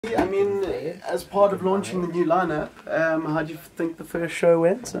I mean, as part of launching the new lineup, how do you think the first show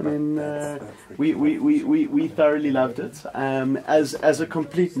went? I mean, we thoroughly loved it. As a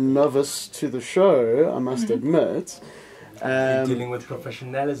complete novice to the show, I must admit. You're dealing with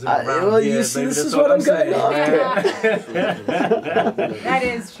professionalism around well, here, you see, baby, this that's is all what I'm saying. going after. That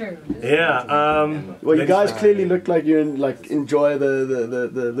is true. Yeah. Well, you guys clearly look like you enjoy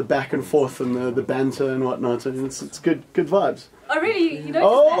the back and forth and the banter and whatnot. And it's good vibes. Oh, really? You noticed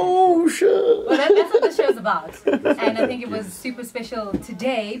Oh, sure. Well, that's what the show's about. And I think it was super special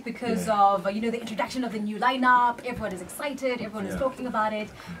today because of, the introduction of the new lineup. Everyone is excited. Everyone is talking about it.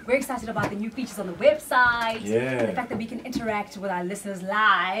 We're excited about the new features on the website. Yeah. The fact that we can interact with our listeners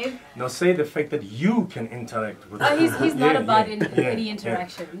live. No, say the fact that you can interact with He's not about any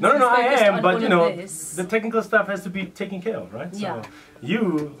interaction. No, He's I focused am, on but all you of know, this. the technical stuff has to be taken care of, right? Yeah. So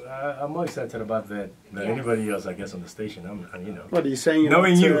you are more excited about that than anybody else, I guess, on the station. I'm. What are you saying? You're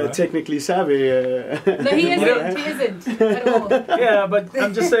Knowing not, you, huh? technically savvy. No, he isn't. He isn't at all. Yeah, but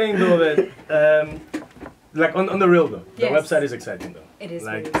I'm just saying though that, like on the real though, the website is exciting though. It is.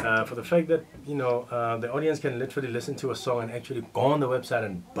 Like for the fact that the audience can literally listen to a song and actually go on the website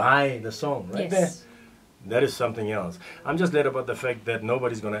and buy the song right there. That is something else. I'm just glad about the fact that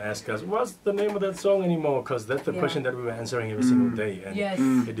nobody's going to ask us, what's the name of that song anymore? Because that's the question that we were answering every single day. And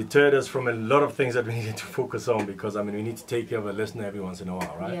it deterred us from a lot of things that we needed to focus on because, I mean, we need to take care of a listener every once in a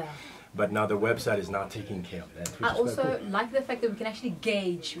while, right? Yeah. But now the website is now taking care of that. I also like the fact that we can actually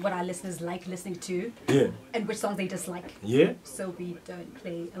gauge what our listeners like listening to and which songs they dislike. Yeah. So we don't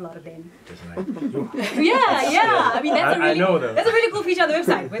play a lot of them. Yeah. I mean, that's a really cool feature on the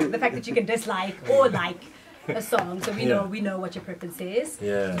website, with the fact that you can dislike or like a song, so we know what your preference is.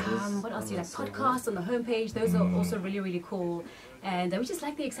 Yeah. What else do you like? Podcasts on the homepage. Those are also really cool, and we just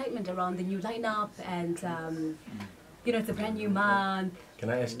like the excitement around the new lineup and. It's a brand new month. Can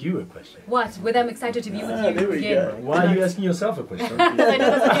I ask you a question? What? Whether I'm excited to be with you again. Why are you asking yourself a question? Because I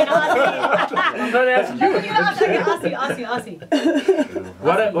know that's what you're asking. I'm not asking you. Ask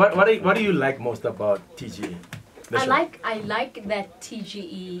me. What do you like most about TGE? I like that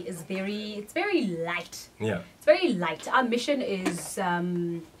TGE is very light. Yeah. It's very light. Our mission is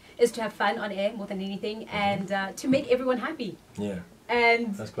to have fun on air more than anything, and to make everyone happy. Yeah.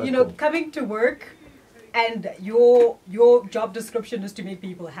 And cool. coming to work. And your job description is to make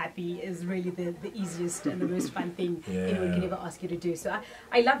people happy is really the easiest and the most fun thing anyone can ever ask you to do. So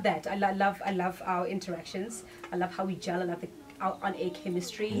I love that. I love our interactions. I love how we gel. I love our on-air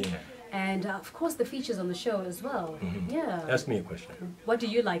chemistry. Yeah. And of course the features on the show as well. Yeah. Ask me a question. What do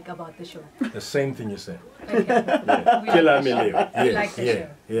you like about the show? The same thing you said. Okay. We like the show.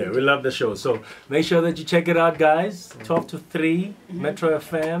 Yeah, we love the show. So make sure that you check it out, guys. 12 to 3, Metro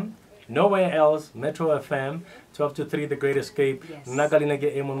FM. Nowhere else, Metro FM, 12 to 3, The Great Escape. Yes. I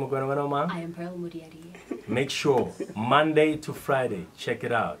am Pearl Mudiari. Make sure, Monday to Friday, check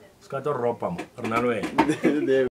it out.